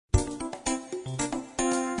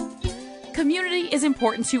Community is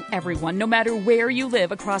important to everyone, no matter where you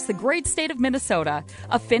live across the great state of Minnesota.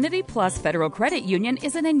 Affinity Plus Federal Credit Union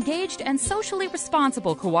is an engaged and socially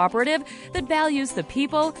responsible cooperative that values the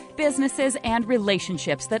people, businesses, and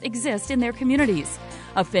relationships that exist in their communities.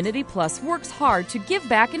 Affinity Plus works hard to give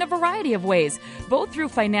back in a variety of ways, both through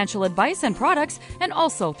financial advice and products, and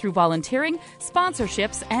also through volunteering,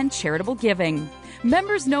 sponsorships, and charitable giving.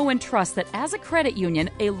 Members know and trust that as a credit union,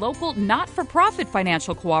 a local not-for-profit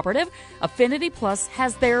financial cooperative, Affinity Plus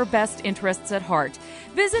has their best interests at heart.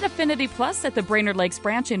 Visit Affinity Plus at the Brainerd Lakes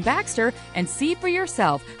branch in Baxter and see for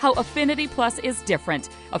yourself how Affinity Plus is different.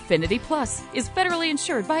 Affinity Plus is federally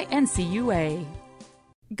insured by NCUA.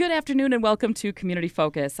 Good afternoon and welcome to Community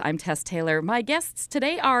Focus. I'm Tess Taylor. My guests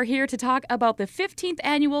today are here to talk about the 15th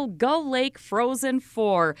annual Gull Lake Frozen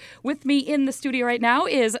 4. With me in the studio right now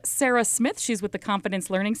is Sarah Smith. She's with the Confidence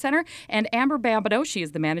Learning Center, and Amber Bambineau. She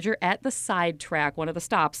is the manager at the Sidetrack, one of the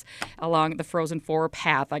stops along the Frozen 4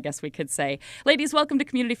 path, I guess we could say. Ladies, welcome to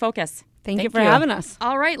Community Focus. Thank you for having us.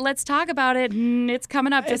 All right, let's talk about it. It's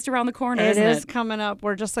coming up just around the corner, isn't it? It is coming up.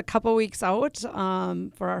 We're just a couple weeks out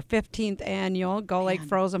for our 15th annual Gull Lake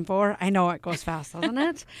Frozen 4. I know it goes fast, doesn't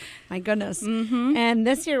it? My goodness. Mm-hmm. And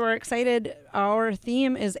this year we're excited. Our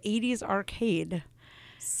theme is 80s arcade.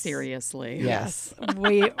 Seriously. Yes.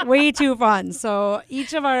 way too fun. So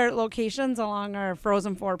each of our locations along our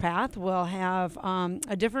Frozen 4 path will have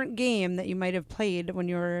a different game that you might have played when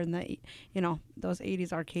you were in the, those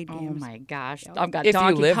 80s arcade games. Oh my gosh. Yep. I've got If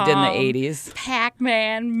Donkey you lived Kong, in the 80s.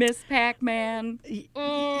 Pac-Man, Miss Pac-Man.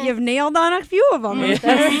 You've nailed on a few of them.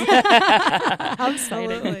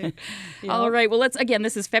 Absolutely. Yep. All right. Well,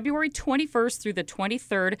 this is February 21st through the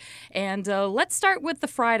 23rd. And let's start with the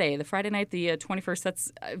Friday. The Friday night, the 21st,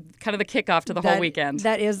 that's kind of the kickoff to the whole weekend.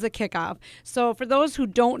 That is the kickoff. So for those who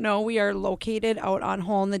don't know, we are located out on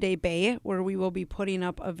Hole in the Day Bay, where we will be putting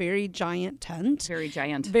up a very giant tent. Very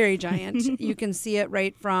giant. Very giant. You can see it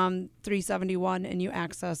right from 371, and you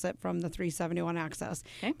access it from the 371 access.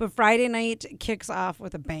 Okay. But Friday night kicks off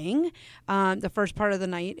with a bang. The first part of the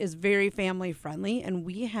night is very family friendly, and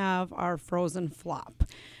we have our Frozen Flop,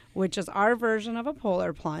 which is our version of a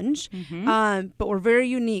polar plunge. Mm-hmm. But we're very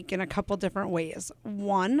unique in a couple different ways.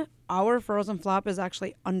 One, our Frozen Flop is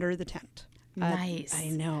actually under the tent. Nice. I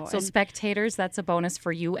know. So spectators, that's a bonus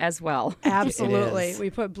for you as well. Absolutely. It is. We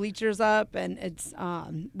put bleachers up, and it's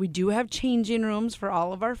we do have changing rooms for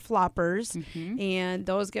all of our floppers, and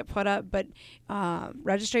those get put up. But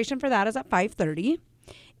registration for that is at 5:30.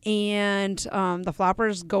 And the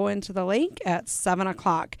floppers go into the lake at 7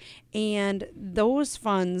 o'clock. And those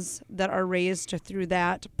funds that are raised through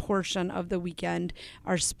that portion of the weekend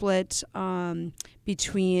are split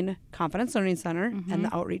between Confidence Learning Center and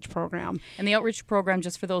the outreach program. And the outreach program,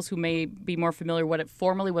 just for those who may be more familiar, what it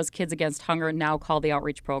formerly was Kids Against Hunger, now called the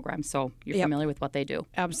outreach program. So you're familiar with what they do.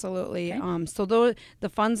 Absolutely. Okay. So the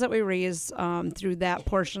funds that we raise through that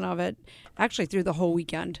portion of it, actually through the whole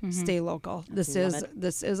weekend, stay local. This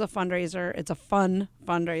is a fundraiser. It's a fun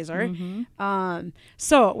fundraiser.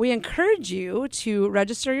 So we encourage you to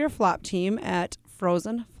register your flop team at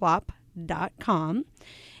frozenflop.com.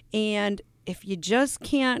 And if you just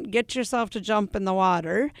can't get yourself to jump in the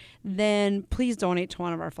water, then please donate to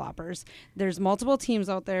one of our floppers. There's multiple teams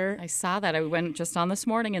out there. I saw that. I went just on this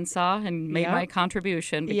morning and saw and made my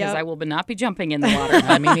contribution because Yep. I will not be jumping in the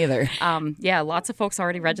water. Me neither. Lots of folks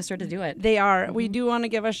already registered to do it. They are. We do want to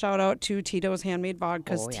give a shout out to Tito's Handmade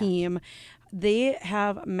Vodka's team. They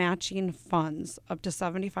have matching funds up to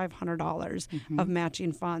 $7,500 of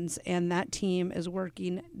matching funds, and that team is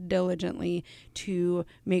working diligently to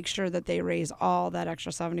make sure that they raise all that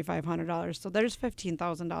extra $7,500. So there's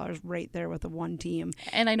 $15,000 right there with the one team.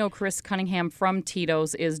 And I know Chris Cunningham from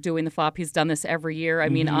Tito's is doing the flop. He's done this every year, I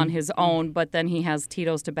mean, on his own, but then he has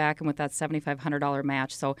Tito's to back him with that $7,500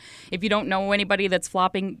 match. So if you don't know anybody that's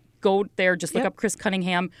flopping, go there, just look up Chris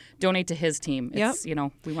Cunningham, donate to his team. It's, we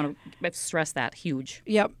want to stress that. Huge.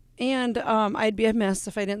 Yep. And I'd be amiss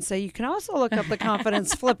if I didn't say you can also look up the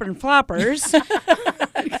Confidence Flippin' Floppers.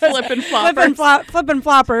 Flippin' Floppers. Flippin'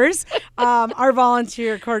 Floppers. Our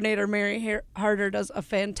volunteer coordinator, Mary Harder, does a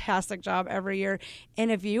fantastic job every year.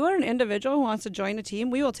 And if you are an individual who wants to join a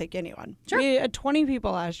team, we will take anyone. Sure. We had 20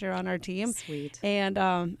 people last year on our team. Sweet. And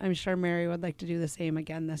I'm sure Mary would like to do the same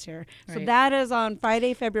again this year. Right. So that is on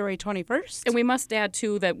Friday, February 21st. And we must add,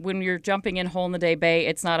 too, that when you're jumping in Hole in the Day Bay,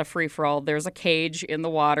 it's not a free-for-all. There's a cage in the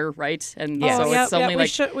water, right? And so it's only we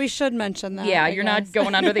should mention that. Yeah, you're not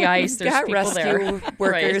going under the ice. There's Got people there. rescue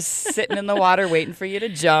workers sitting in the water waiting for you to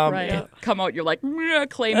jump. Right. Yeah. Come out, you're like,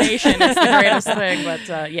 claymation. It's the greatest thing.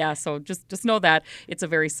 But yeah, so just know that it's a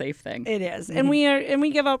very safe thing. It is. And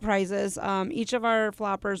we give out prizes. Each of our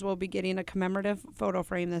floppers will be getting a commemorative photo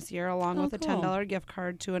frame this year, along with a $10 gift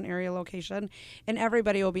card to an area location. And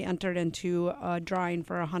everybody will be entered into a drawing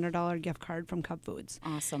for a $100 gift card from Cub Foods.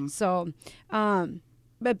 Awesome. So,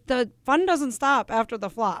 but the fun doesn't stop after the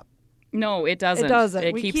flop. No, it doesn't. It doesn't.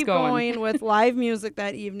 It we keeps keep going with live music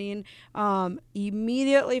that evening.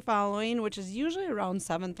 Immediately following, which is usually around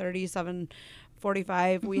 7:30,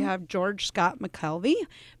 7:45, we have George Scott McKelvey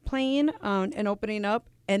playing and opening up.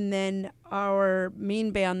 And then our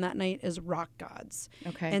main band that night is Rock Gods.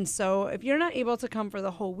 Okay. And so if you're not able to come for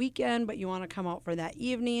the whole weekend, but you want to come out for that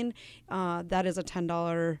evening, that is a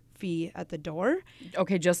 $10 fee at the door.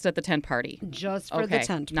 Okay, just at the tent party. Just for the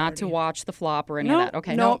tent party. Not to watch the flop or any Nope, of that.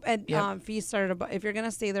 Okay. Nope. And fees start if you're going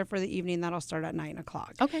to stay there for the evening, that'll start at 9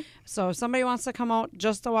 o'clock. Okay. So if somebody wants to come out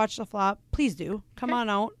just to watch the flop, please do. Come on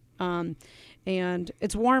out. And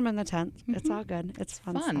it's warm in the tent. It's all good. It's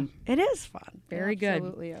fun. Stuff. It is fun. Very good.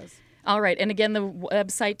 Absolutely is. All right. And again, the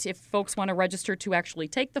website, if folks want to register to actually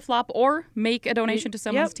take the flop or make a donation to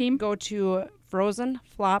someone's team. Go to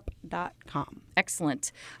frozenflop.com.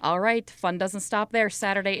 Excellent. All right. Fun doesn't stop there.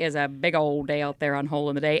 Saturday is a big old day out there on Hole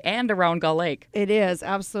in the Day and around Gull Lake. It is,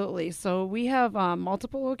 absolutely. So we have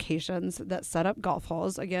multiple locations that set up golf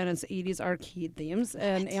holes. Again, it's 80s arcade themes.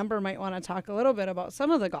 And Amber might want to talk a little bit about some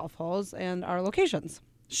of the golf holes and our locations.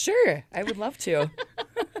 Sure, I would love to.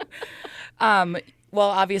 Well,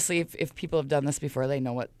 obviously, if people have done this before, they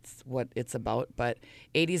know what it's about. But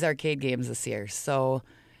 80s arcade games this year. So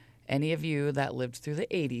any of you that lived through the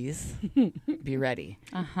 80s, be ready.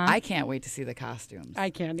 I can't wait to see the costumes. I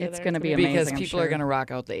can't either. It's going to be amazing, because I'm people sure. are going to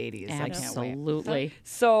rock out the 80s. Absolutely. I can't wait.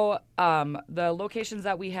 So the locations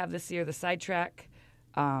that we have this year, the Sidetrack,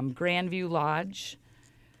 Grandview Lodge,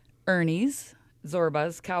 Ernie's,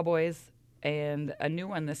 Zorba's, Cowboys, and a new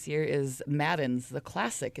one this year is Madden's. The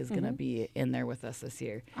Classic is going to be in there with us this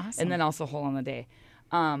year. Awesome. And then also Hole on the Day.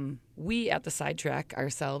 We at the Sidetrack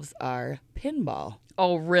ourselves are pinball.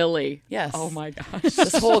 Oh, really? Yes. Oh, my gosh.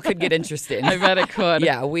 This hole could get interesting. I bet it could.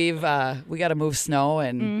 Yeah, we got to move snow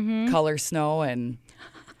and color snow and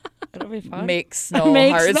It'll be fun. make snow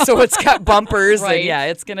Make hard snow. so it's got bumpers. Right. And yeah,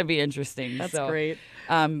 it's going to be interesting. That's So, great.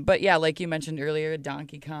 But yeah, like you mentioned earlier,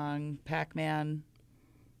 Donkey Kong, Pac-Man.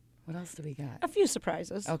 What else do we got? A few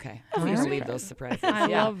surprises. Okay, I'm going to leave those surprises. I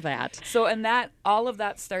Yeah. love that. So, and all of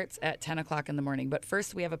that starts at 10 o'clock in the morning. But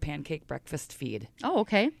first, we have a pancake breakfast feed. Oh,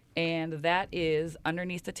 okay. And that is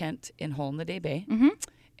underneath the tent in Hole in the Day Bay.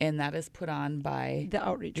 And that is put on by The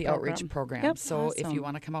outreach program. Yep. So if Awesome. you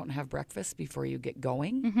want to come out and have breakfast before you get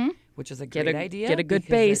going, which is a great idea. Get a good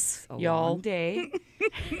because base, it's a y'all. long day.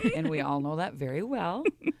 And we all know that very well.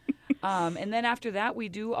 And then after that, we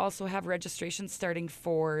do also have registration starting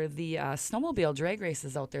for the snowmobile drag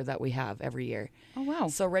races out there that we have every year. Oh, wow.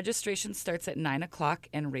 So registration starts at 9 o'clock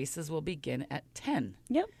and races will begin at 10.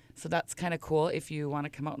 Yep. So that's kind of cool if you want to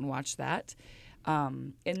come out and watch that.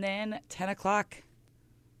 And then 10 o'clock,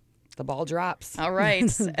 the ball drops. All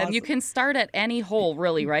right. And you can start at any hole,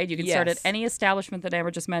 really, right? You can start at Yes. any establishment that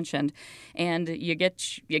Amber just mentioned. And you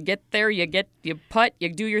get there, you putt, you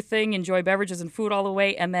do your thing, enjoy beverages and food all the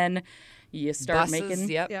way, and then you start Buses, making...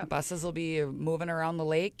 Yep. Buses will be moving around the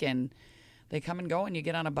lake, and they come and go, and you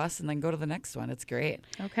get on a bus and then go to the next one. It's great.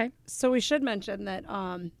 Okay. So we should mention that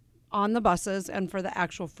on the buses and for the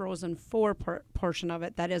actual Frozen 4 portion of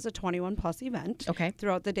it, that is a 21 plus event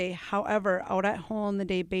throughout the day. However, out at Hole in the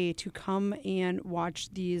Day Bay, to come and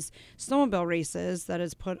watch these snowmobile races that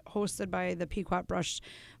is hosted by the Pequot Brush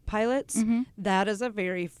Pilots, that is a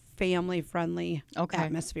very family-friendly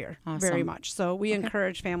atmosphere, very much. So we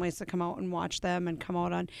encourage families to come out and watch them and come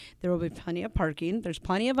out on. There will be plenty of parking. There's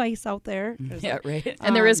plenty of ice out there. Yeah, right.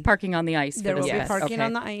 And there is parking on the ice. There will be Yes. parking Okay.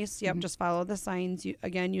 on the ice. Yep, just follow the signs. You,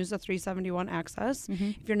 again, use the 371 access.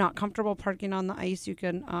 If you're not comfortable parking on the ice, you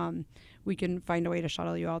can. We can find a way to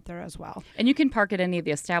shuttle you out there as well. And you can park at any of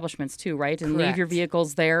the establishments too, right? And leave your Correct.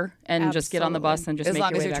 vehicles there and just get on the bus and just As make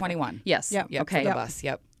long your as way you're back. 21. Yes. Yep. Yep, Okay. for the bus.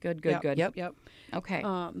 Yep. Good. Yep. Okay.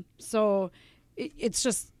 So it's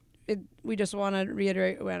just we just want to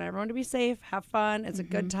reiterate, we want everyone to be safe, have fun. It's a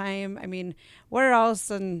good time. I mean, where else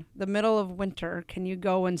in the middle of winter can you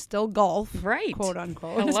go and still golf, Right. quote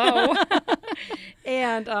unquote? Hello.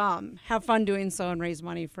 And have fun doing so and raise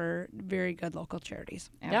money for very good local charities.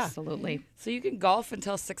 Absolutely. So you can golf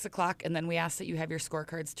until 6 o'clock, and then we ask that you have your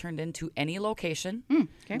scorecards turned into any location.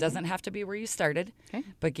 Okay. It doesn't have to be where you started, Okay.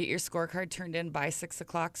 but get your scorecard turned in by 6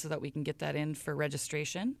 o'clock so that we can get that in for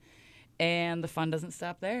registration. And the fun doesn't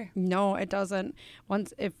stop there. No, it doesn't.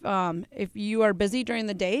 Once if you are busy during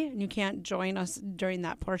the day and you can't join us during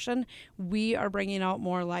that portion, we are bringing out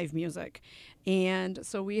more live music. And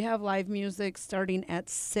so we have live music starting at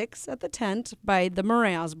 6 at the tent by the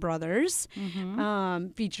Mraz Brothers,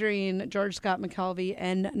 featuring George Scott McKelvey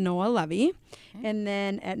and Noah Levy. Okay. And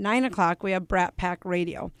then at 9 o'clock, we have Brat Pack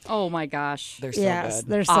Radio. Oh, my gosh. They're so yes, good.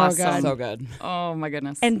 They're Awesome. so good. So good. Oh, my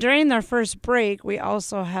goodness. And during their first break, we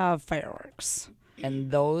also have fireworks.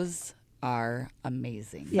 And those are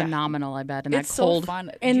amazing. Yeah. Phenomenal, I bet. And It's that so cold.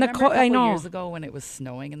 fun. And Do you the remember a I couple know. years ago when it was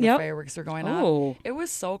snowing and the Yep. fireworks were going Oh. off? It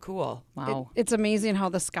was so cool. Wow. It's amazing how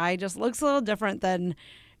the sky just looks a little different than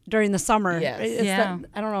during the summer. Yes. It's Yeah.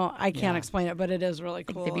 I don't know. I can't Yeah. explain it, but it is really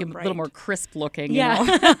cool. They'd be a and little bright. more crisp looking, Yeah. you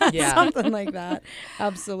know? Yeah. Something like that.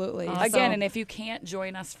 Absolutely. Again, So- and if you can't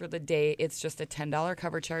join us for the day, it's just a $10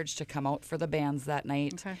 cover charge to come out for the bands that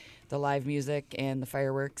night, Okay. the live music and the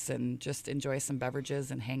fireworks, and just enjoy some beverages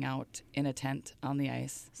and hang out in a tent on the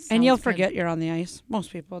ice. and you'll Sounds good. forget you're on the ice.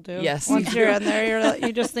 Most people do. Yes. Once you're in there,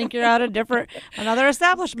 you just think you're at another Go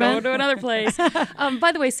establishment. to another place.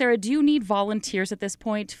 By the way, Sarah, do you need volunteers at this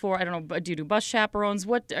point for, I don't know, do you do bus chaperones?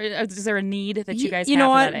 What is there a need that you guys You have know for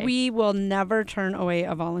what? that day? We will never turn away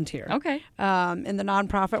a volunteer. Okay. In the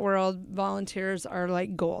nonprofit world, volunteers are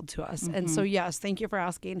like gold to us. And so, yes, thank you for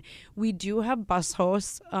asking. We do have bus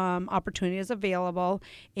hosts opportunities available,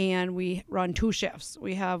 and we run 2 shifts.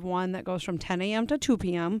 We have one that goes from 10 a.m. to 2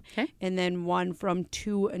 p.m., Okay. and then one from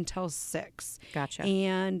 2 until 6. Gotcha.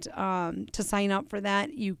 And to sign up for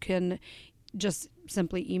that, you can just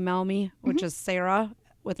simply email me, which is Sarah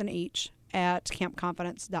with an H at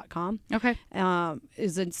campconfidence.com. Okay.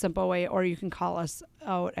 Is a simple way, or you can call us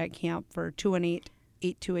out at camp for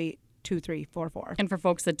 218-828-2344. And for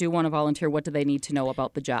folks that do want to volunteer, what do they need to know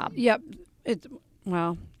about the job? Yep.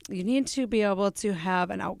 Well, you need to be able to have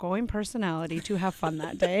an outgoing personality to have fun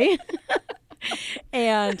that day.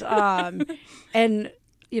 and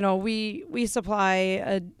you know, we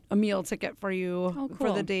supply a meal ticket for you Oh, for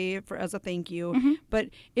the cool. day as a thank you. But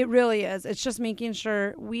it really is. It's just making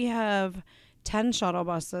sure we have 10 shuttle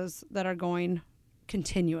buses that are going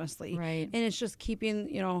continuously. Right. And it's just keeping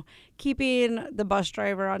the bus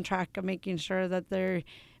driver on track of making sure that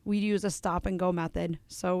we use a stop and go method.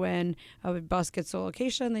 So when a bus gets to a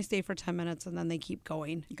location, they stay for 10 minutes and then they keep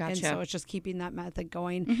going. Gotcha. And so it's just keeping that method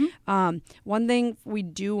going. One thing we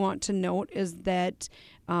do want to note is that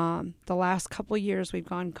the last couple of years we've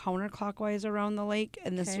gone counterclockwise around the lake,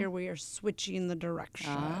 and this Okay. year we are switching the direction.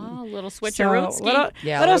 Ah, little So, switcheroo. little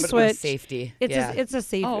Yeah, little a little bit of switch. safety. It's Yeah. it's a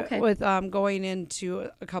safe Oh, okay. with going into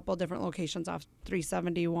a couple different locations off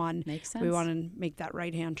 371. Makes sense. We want to make that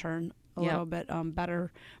right hand turn a Yep. little bit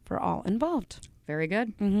better for all involved. Very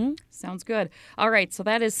good. Sounds good. All right, so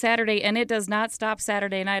that is Saturday, and it does not stop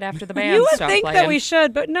Saturday night after the band You would stop think playing. that we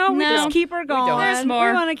should, but no, we No, just keep her going. don't. There's more.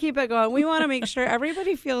 We want to keep it going. We want to make sure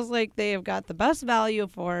everybody feels like they have got the best value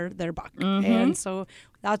for their buck. And so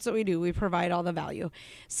that's what we do. We provide all the value.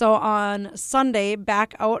 So on Sunday,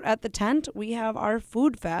 back out at the tent, we have our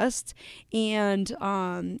food fest, and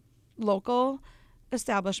local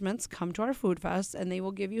establishments come to our food fest and they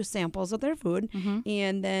will give you samples of their food,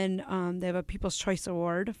 and then they have a People's Choice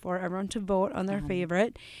Award for everyone to vote on their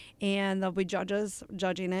favorite, and there'll be judges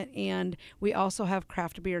judging it, and we also have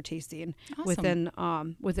craft beer tasting within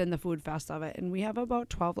the food fest of it, and we have about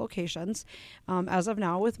 12 locations as of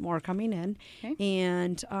now, with more coming in. Okay.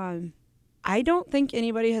 And I don't think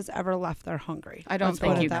anybody has ever left there hungry. I don't Let's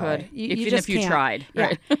think put it you that could, way. even just if you can't. tried. Yeah,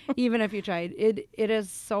 Right. even if you tried. It is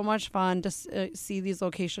so much fun to see these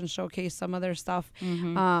locations showcase some of their stuff.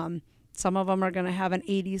 Some of them are going to have an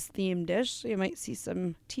 80s themed dish. So you might see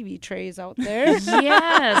some TV trays out there.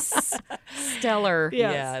 Yes. Stellar.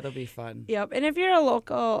 Yes. Yeah, it'll be fun. Yep. And if you're a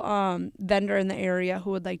local vendor in the area who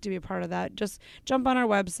would like to be a part of that, just jump on our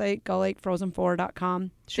website,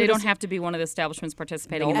 gullakefrozen4.com. They don't have to be one of the establishments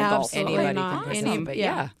participating in the golf. Absolutely Anybody not. can participate.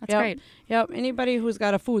 Yeah. That's Yep. great. Yep. Anybody who's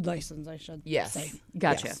got a food license, I should Yes. say.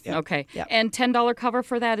 Gotcha. Yes. Yep. Okay. Yep. And $10 cover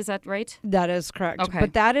for that, is that right? That is correct. Okay.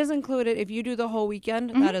 But that is included. If you do the whole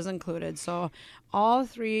weekend, that is included. So all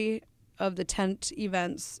 3 of the tent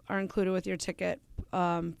events are included with your ticket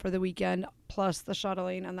for the weekend, plus the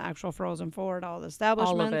shuttling and the actual Frozen Forward, all the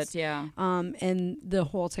establishments. All of it, yeah. And the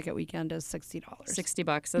whole ticket weekend is $60.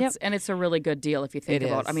 $60. Yep. And it's a really good deal if you think It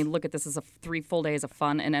about it. I is. mean, look at this as 3 full days of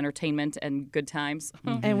fun and entertainment and good times.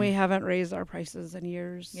 And we haven't raised our prices in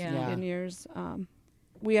years. Yeah. Yeah. In years.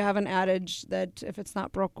 We have an adage that if it's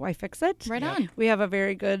not broke, why fix it? Right on. We have a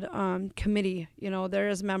very good committee. You know, there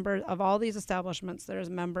is members of all these establishments. There's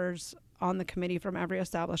members on the committee from every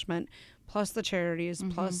establishment, plus the charities,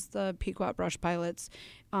 plus the Pequot Brush Pilots.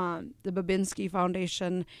 The Babinski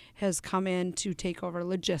Foundation has come in to take over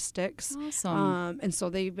logistics. Awesome. And so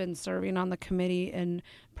they've been serving on the committee and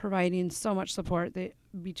providing so much support.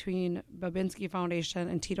 Between Babinski Foundation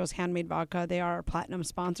and Tito's Handmade Vodka, they are our platinum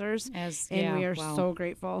sponsors. And we are so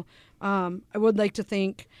grateful. I would like to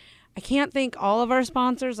I can't thank all of our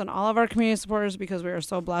sponsors and all of our community supporters because we are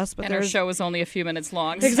so blessed. But our show is only a few minutes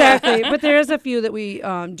long. So. Exactly. But there is a few that we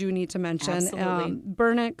do need to mention. Absolutely.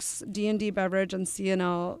 Burnix, D&D Beverage, and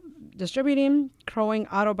C&L Distributing, Crowing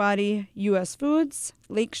Auto Body, U.S. Foods,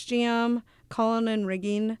 Lakes Jam, Cullen and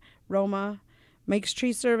Rigging, Roma, Mike's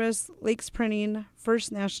Tree Service, Lakes Printing,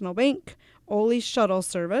 First National Bank, Ole Shuttle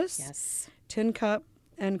Service, Tin Cup,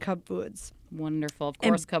 and Cub Foods. Wonderful. Of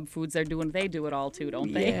course, Cub Foods they do it all too,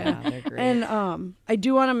 don't they? Yeah, they're great. And I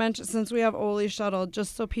do want to mention, since we have Ole Shuttle,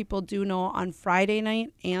 just so people do know, on Friday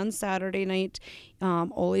night and Saturday night,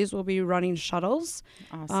 Ole's will be running shuttles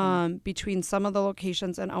between some of the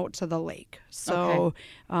locations and out to the lake. So,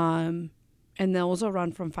 and those will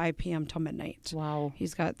run from 5 p.m. till midnight. Wow.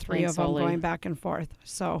 He's got 3 of them Ole. going back and forth.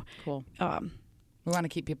 So cool. We want to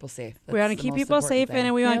keep people safe. We want to keep people safe,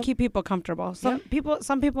 and we want to Yep. keep people comfortable. Some people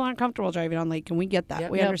aren't comfortable driving on lake, and we get that.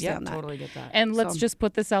 Yep, we yep, understand yep, that. Totally get that. And let's just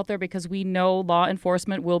put this out there because we know law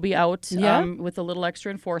enforcement will be out with a little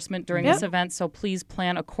extra enforcement during this event. So please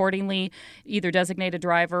plan accordingly. Either designate a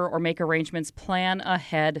driver or make arrangements. Plan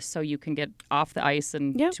ahead so you can get off the ice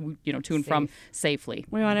and to and from safely.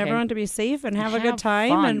 We want everyone to be safe and have a good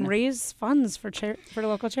time and raise funds for the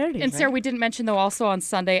local charities. And Sarah, we didn't mention though also on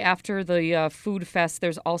Sunday after the food fest,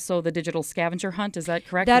 there's also the digital scavenger hunt. Is that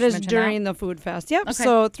correct? That is during the food fest. Yep. Okay.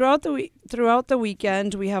 So throughout the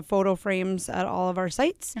weekend, we have photo frames at all of our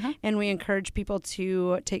sites, and we encourage people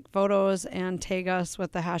to take photos and tag us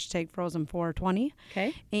with the hashtag Frozen420.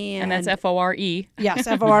 Okay. And that's FORE. Yes,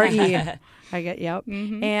 FORE. I get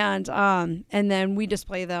and then we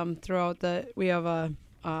display them throughout we have a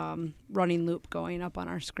running loop going up on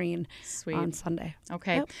our screen on Sunday.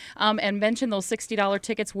 Okay. Yep. And mention those $60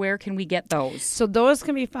 tickets. Where can we get those? So those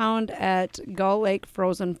can be found at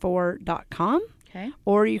GullLakeFrozen4.com. Okay.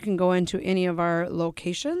 Or you can go into any of our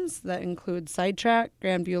locations that include Sidetrack,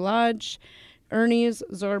 Grandview Lodge, Ernie's,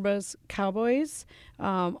 Zorba's, Cowboys,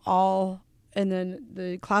 all. And then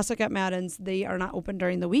the Classic at Madden's, they are not open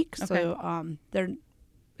during the week. Okay. So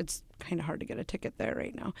it's kind of hard to get a ticket there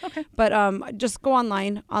right now. Okay. But just go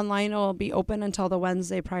online. Online will be open until the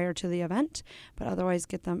Wednesday prior to the event, but otherwise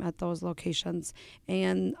get them at those locations.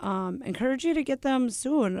 And encourage you to get them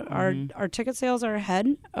soon. Our ticket sales are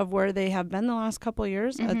ahead of where they have been the last couple of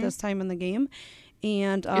years at this time in the game.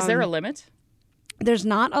 And is there a limit? There's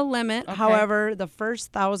not a limit. Okay. However, the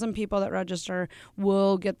first 1,000 people that register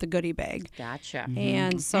will get the goodie bag. Gotcha.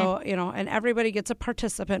 And so, and everybody gets a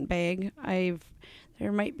participant bag.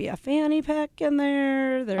 There might be a fanny pack in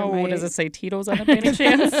there. Does it say Tito's on it by any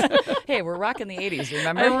chance? Hey, we're rocking the 80s,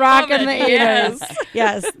 remember? I'm rocking the 80s. Yes.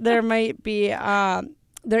 Yes, there might be.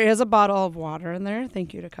 There is a bottle of water in there.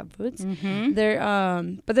 Thank you to Cub Foods.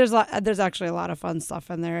 But there's actually a lot of fun stuff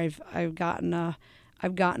in there. I've gotten a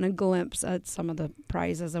glimpse at some of the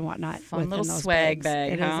prizes and whatnot. Fun little those swag bags.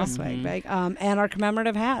 bag. It is a swag bag. And our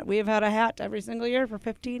commemorative hat. We've had a hat every single year for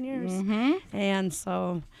 15 years. And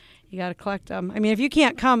so you got to collect them. I mean, if you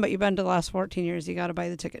can't come, but you've been to the last 14 years, you got to buy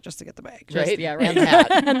the ticket just to get the bag. Right? Yeah, right. And the hat.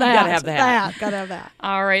 And the Gotta have the hat. Gotta have that.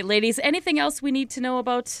 All right, ladies. Anything else we need to know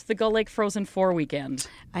about the Gull Lake Frozen 4 weekend?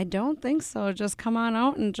 I don't think so. Just come on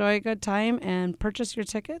out, enjoy a good time, and purchase your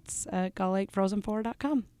tickets at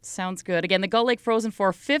GullLakeFrozen4.com. Sounds good. Again, the Gull Lake Frozen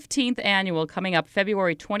 4 15th annual coming up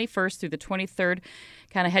February 21st through the 23rd.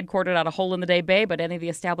 Kind of headquartered out of Hole in the Day Bay, but any of the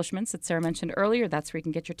establishments that Sarah mentioned earlier, that's where you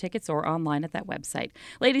can get your tickets or online at that website.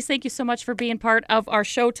 Ladies, thank you so much for being part of our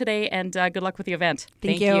show today, and good luck with the event.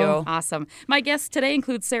 Thank you. Awesome. My guests today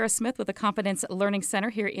include Sarah Smith with the Confidence Learning Center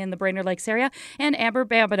here in the Brainerd Lakes area, and Amber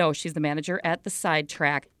Bambino. She's the manager at the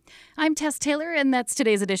Sidetrack. I'm Tess Taylor, and that's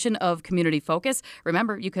today's edition of Community Focus.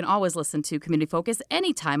 Remember, you can always listen to Community Focus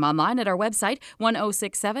anytime online at our website,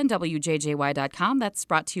 1067wjjy.com. That's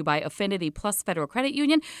brought to you by Affinity Plus Federal Credit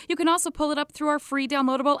Union. You can also pull it up through our free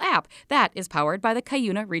downloadable app. That is powered by the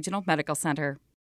Cuyuna Regional Medical Center.